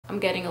I'm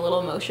getting a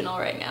little emotional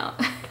right now.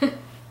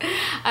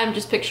 I'm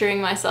just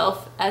picturing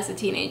myself as a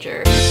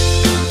teenager.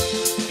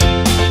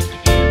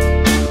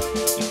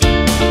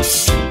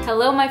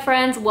 Hello my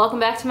friends, welcome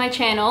back to my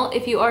channel.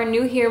 If you are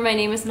new here, my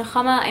name is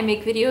Nechama. I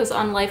make videos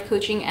on life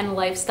coaching and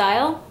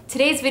lifestyle.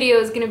 Today's video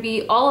is going to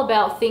be all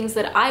about things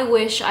that I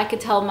wish I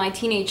could tell my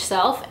teenage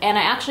self, and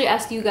I actually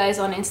asked you guys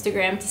on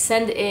Instagram to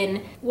send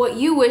in what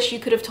you wish you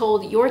could have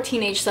told your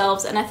teenage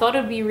selves, and I thought it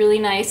would be really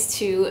nice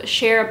to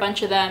share a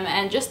bunch of them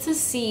and just to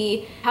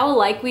see how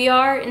alike we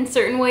are in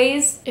certain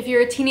ways. If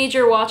you're a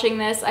teenager watching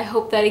this, I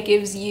hope that it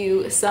gives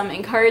you some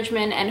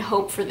encouragement and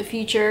hope for the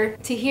future,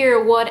 to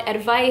hear what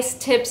advice,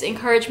 tips,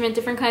 encouragement,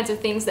 different kinds of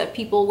things that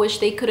people wish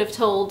they could have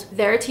told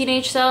their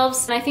teenage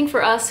selves. And I think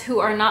for us who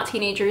are not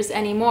teenagers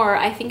anymore,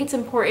 I think it's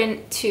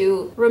important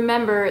to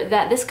remember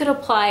that this could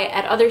apply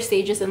at other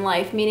stages in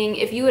life, meaning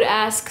if you would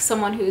ask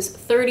someone who's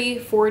 30,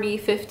 40,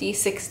 50,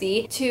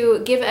 60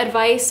 to give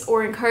advice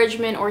or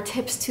encouragement or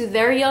tips to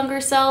their younger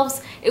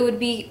selves, it would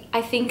be,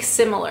 I think,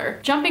 similar.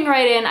 Jumping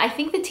right in, I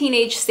think the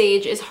teenage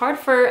stage is hard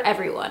for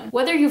everyone.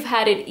 Whether you've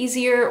had it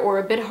easier or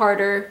a bit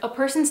harder, a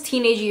person's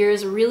teenage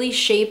years really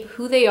shape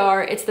who they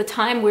are. It's the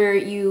time where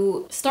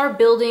you start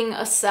building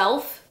a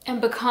self and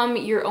become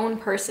your own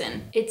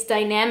person. It's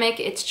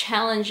dynamic, it's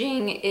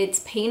challenging,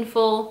 it's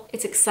painful,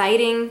 it's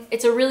exciting.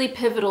 It's a really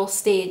pivotal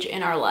stage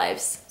in our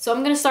lives. So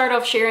I'm gonna start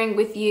off sharing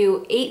with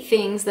you 8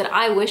 things that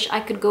I wish I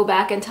could go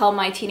back and tell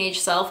my teenage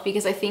self,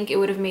 because I think it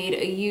would have made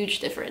a huge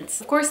difference.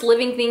 Of course,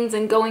 living things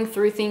and going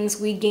through things,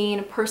 we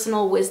gain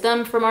personal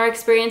wisdom from our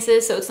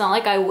experiences, so it's not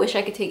like I wish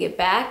I could take it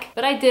back,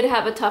 but I did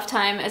have a tough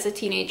time as a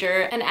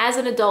teenager, and as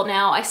an adult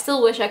now, I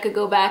still wish I could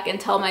go back and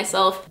tell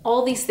myself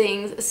all these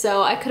things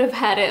so I could have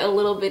had it a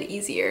little bit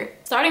easier.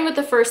 Starting with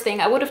the first thing,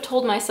 I would have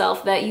told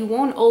myself that you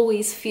won't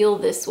always feel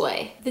this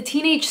way. The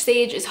teenage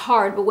stage is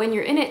hard, but when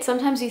you're in it,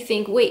 sometimes you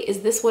think, wait,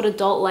 is this what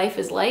adult life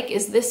is like?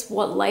 Is this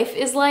what life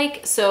is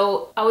like?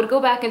 So I would go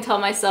back and tell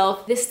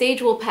myself, this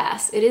stage will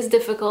pass. It is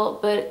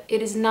difficult, but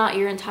it is not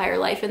your entire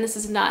life, and this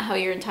is not how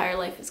your entire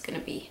life is gonna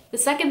be. The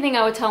second thing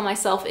I would tell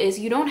myself is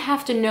you don't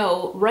have to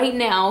know right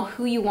now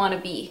who you want to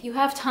be. You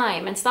have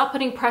time, and stop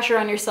putting pressure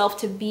on yourself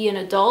to be an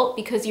adult,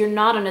 because you're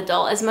not an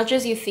adult as much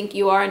as you think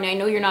you are. And I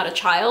know you're not a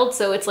child,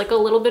 so it's like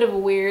a little bit of a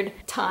weird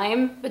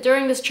time. But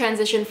during this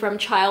transition from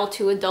child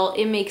to adult,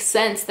 it makes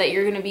sense that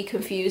you're going to be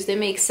confused. It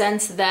makes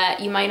sense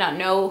that you might not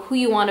know who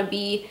you want to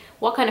be,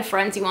 what kind of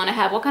friends you want to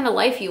have, what kind of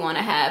life you want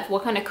to have,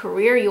 what kind of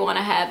career you want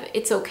to have.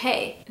 It's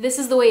okay. This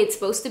is the way it's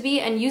supposed to be,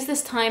 and use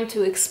this time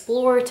to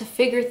explore, to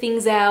figure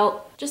things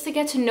out, just to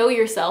get to know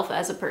yourself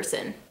as a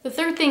person. The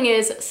third thing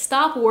is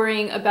stop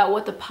worrying about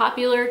what the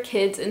popular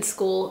kids in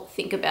school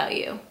think about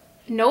you.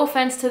 No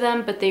offense to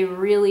them, but they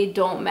really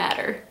don't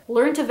matter.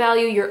 Learn to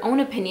value your own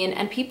opinion,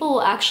 and people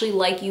will actually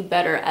like you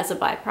better as a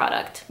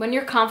byproduct. When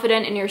you're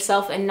confident in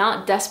yourself and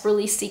not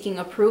desperately seeking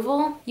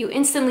approval, you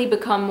instantly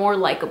become more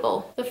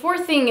likable. The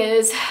fourth thing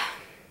is,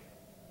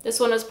 this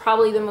one is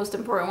probably the most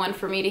important one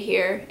for me to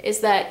hear,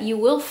 is that you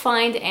will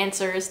find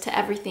answers to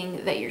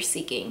everything that you're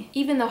seeking.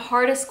 Even the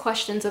hardest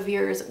questions of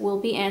yours will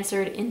be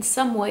answered in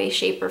some way,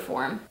 shape, or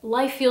form.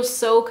 Life feels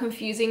so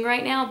confusing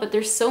right now, but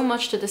there's so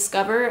much to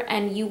discover,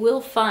 and you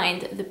will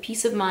find the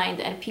peace of mind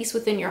and peace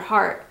within your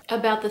heart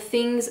about the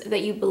things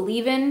that you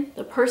believe in,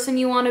 the person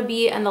you want to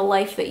be, and the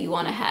life that you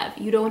want to have.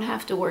 You don't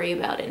have to worry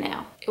about it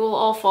now. It will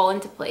all fall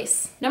into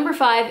place. Number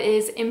 5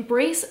 is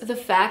embrace the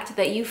fact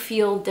that you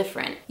feel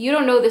different. You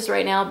don't know this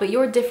right now, but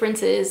your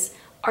differences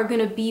are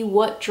gonna be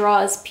what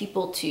draws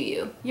people to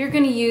you. You're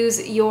gonna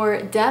use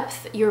your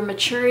depth, your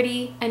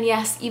maturity, and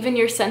yes, even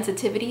your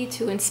sensitivity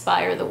to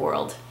inspire the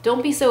world.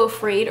 Don't be so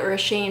afraid or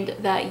ashamed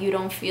that you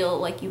don't feel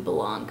like you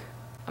belong.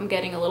 I'm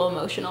getting a little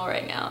emotional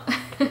right now.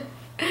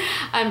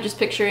 I'm just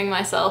picturing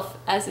myself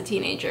as a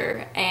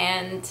teenager,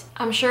 and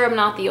I'm sure I'm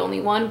not the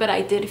only one, but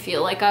I did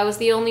feel like I was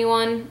the only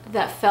one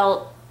that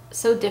felt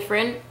so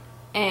different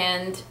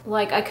and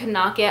like I could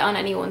not get on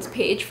anyone's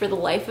page for the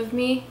life of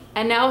me.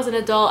 And now as an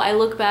adult, I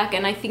look back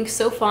and I think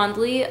so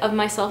fondly of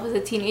myself as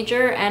a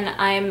teenager, and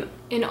I'm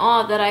in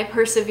awe that I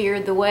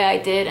persevered the way I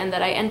did and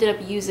that I ended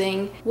up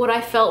using what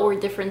I felt were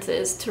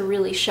differences to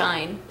really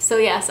shine. So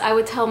yes, I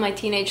would tell my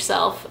teenage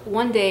self,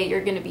 one day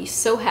you're gonna be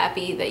so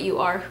happy that you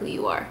are who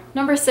you are.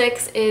 Number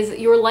 6 is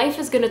your life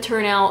is gonna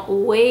turn out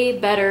way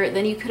better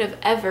than you could have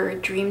ever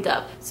dreamed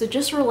up. So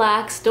just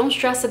relax, don't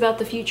stress about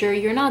the future.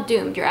 You're not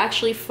doomed, you're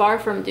actually far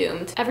from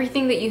doomed.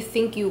 Everything that you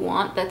think you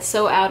want that's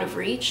so out of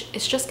reach,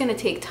 it's just gonna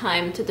take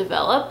time to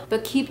develop,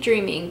 but keep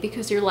dreaming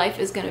because your life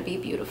is gonna be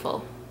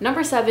beautiful.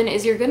 Number 7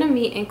 is you're gonna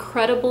meet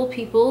incredible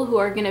people who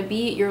are gonna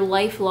be your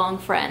lifelong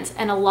friends,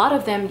 and a lot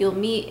of them you'll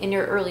meet in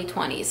your early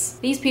 20s.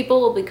 These people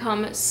will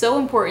become so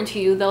important to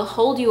you, they'll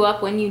hold you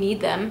up when you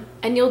need them,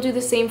 and you'll do the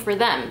same for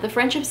them. The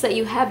friendships that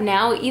you have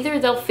now, either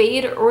they'll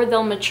fade or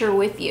they'll mature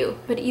with you,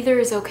 but either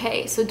is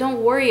okay. So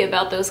don't worry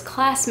about those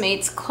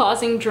classmates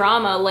causing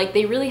drama, like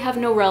they really have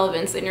no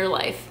relevance in your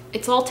life.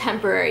 It's all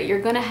temporary.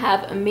 You're gonna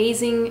have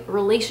amazing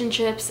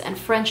relationships and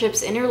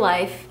friendships in your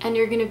life, and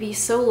you're gonna be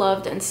so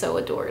loved and so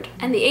adored.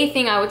 And the 8th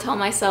thing I would tell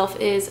myself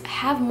is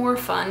have more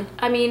fun.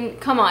 I mean,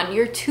 come on,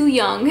 you're too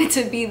young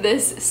to be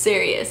this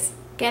serious.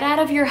 Get out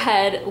of your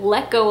head,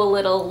 let go a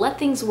little, let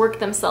things work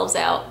themselves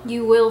out.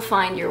 You will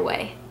find your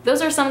way.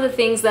 Those are some of the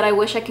things that I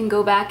wish I can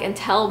go back and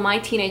tell my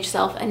teenage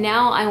self, and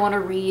now I want to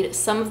read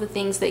some of the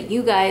things that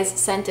you guys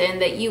sent in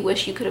that you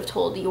wish you could have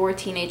told your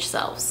teenage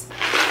selves.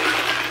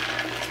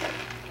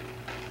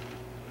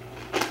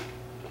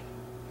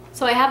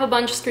 So I have a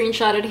bunch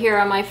screenshotted here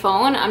on my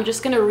phone. I'm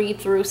just gonna read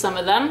through some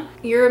of them.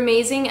 You're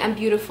amazing and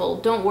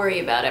beautiful. Don't worry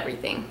about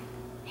everything.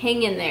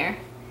 Hang in there.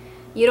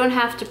 You don't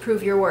have to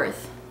prove your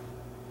worth.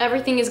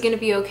 Everything is gonna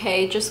be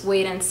okay, just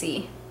wait and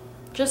see.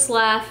 Just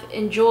laugh,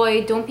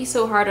 enjoy, don't be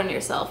so hard on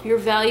yourself. You're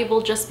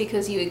valuable just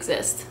because you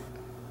exist.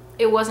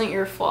 It wasn't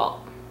your fault.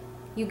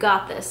 You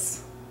got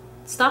this.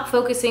 Stop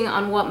focusing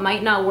on what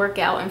might not work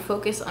out and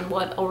focus on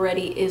what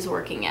already is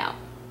working out.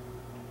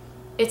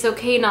 It's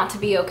okay not to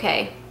be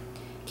okay.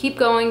 Keep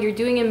going, you're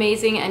doing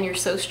amazing and you're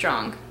so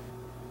strong.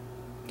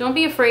 Don't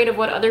be afraid of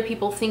what other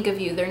people think of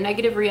you. Their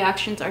negative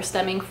reactions are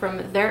stemming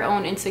from their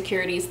own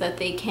insecurities that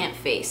they can't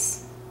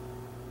face.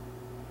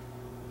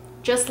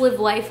 Just live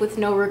life with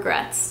no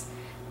regrets.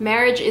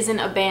 Marriage isn't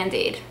a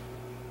band-aid.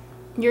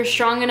 You're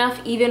strong enough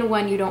even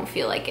when you don't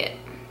feel like it.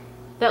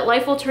 That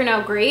life will turn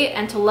out great,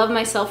 and to love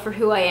myself for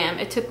who I am.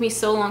 It took me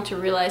so long to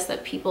realize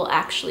that people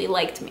actually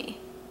liked me.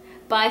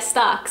 Buy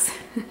stocks.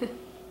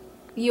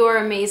 You are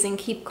amazing,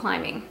 keep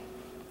climbing.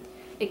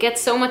 It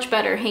gets so much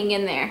better, hang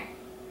in there.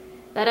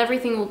 That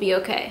everything will be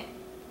okay.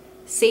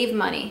 Save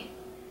money.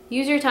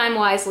 Use your time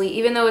wisely,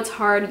 even though it's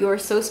hard, you're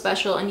so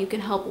special and you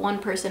can help one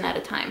person at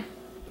a time.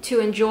 To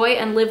enjoy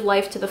and live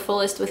life to the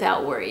fullest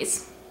without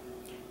worries.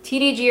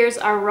 Teenage years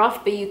are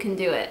rough, but you can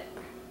do it.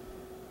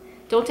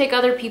 Don't take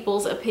other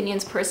people's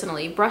opinions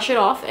personally. Brush it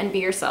off and be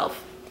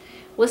yourself.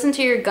 Listen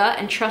to your gut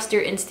and trust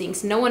your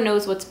instincts. No one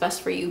knows what's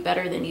best for you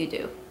better than you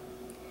do.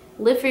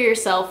 Live for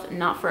yourself,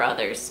 not for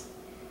others.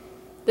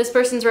 This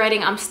person's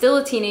writing, I'm still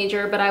a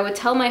teenager, but I would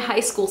tell my high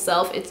school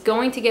self, it's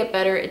going to get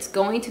better, it's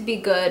going to be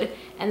good,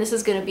 and this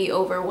is going to be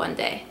over one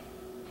day.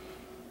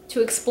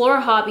 To explore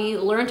a hobby,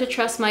 learn to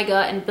trust my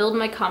gut, and build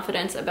my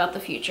confidence about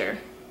the future.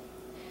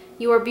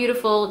 You are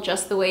beautiful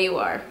just the way you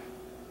are.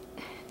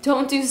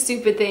 Don't do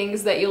stupid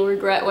things that you'll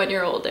regret when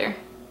you're older.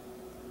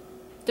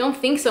 Don't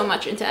think so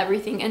much into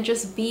everything and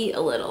just be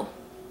a little.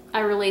 I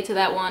relate to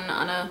that one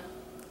on a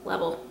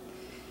level.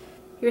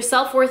 Your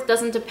self-worth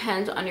doesn't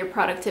depend on your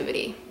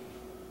productivity.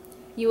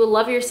 You will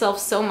love yourself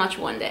so much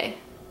one day.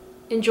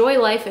 Enjoy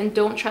life and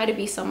don't try to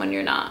be someone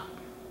you're not.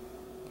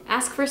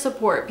 Ask for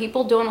support.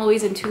 People don't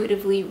always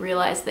intuitively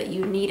realize that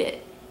you need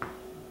it.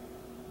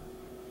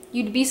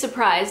 You'd be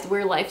surprised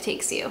where life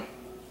takes you.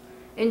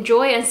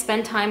 Enjoy and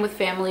spend time with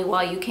family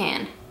while you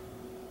can.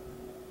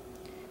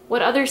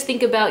 What others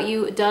think about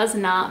you does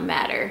not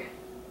matter.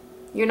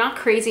 You're not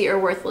crazy or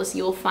worthless.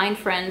 You will find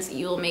friends.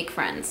 You will make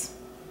friends.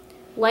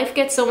 Life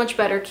gets so much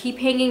better. Keep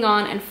hanging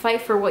on and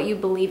fight for what you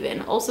believe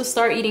in. Also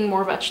start eating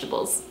more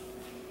vegetables.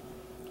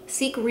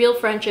 Seek real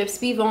friendships.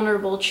 Be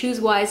vulnerable.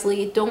 Choose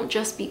wisely. Don't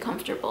just be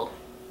comfortable.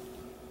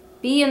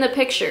 Be in the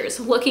pictures.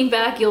 Looking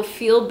back, you'll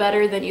feel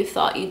better than you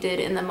thought you did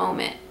in the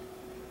moment.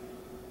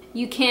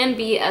 You can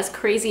be as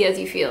crazy as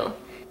you feel.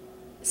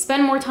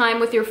 Spend more time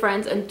with your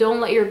friends and don't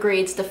let your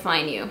grades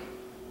define you.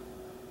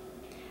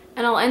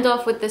 And I'll end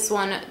off with this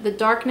one. The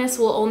darkness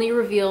will only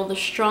reveal the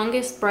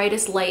strongest,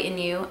 brightest light in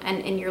you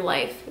and in your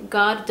life.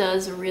 God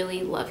does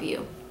really love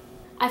you.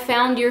 I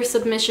found your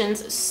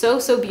submissions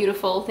so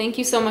beautiful. Thank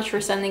you so much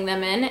for sending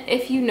them in.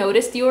 If you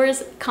noticed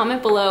yours,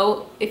 comment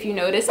below if you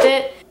noticed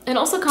it. And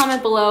also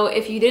comment below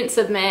if you didn't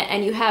submit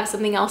and you have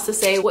something else to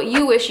say, what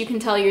you wish you can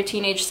tell your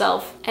teenage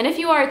self. And if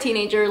you are a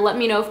teenager, let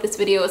me know if this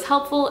video was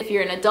helpful. If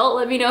you're an adult,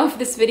 let me know if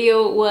this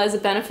video was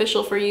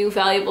beneficial for you,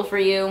 valuable for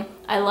you.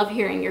 I love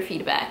hearing your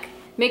feedback.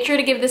 Make sure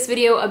to give this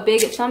video a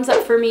big thumbs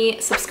up for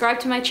me, subscribe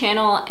to my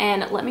channel,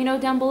 and let me know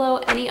down below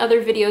any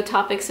other video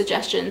topic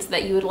suggestions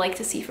that you would like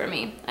to see from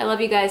me. I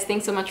love you guys.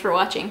 Thanks so much for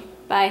watching.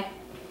 Bye.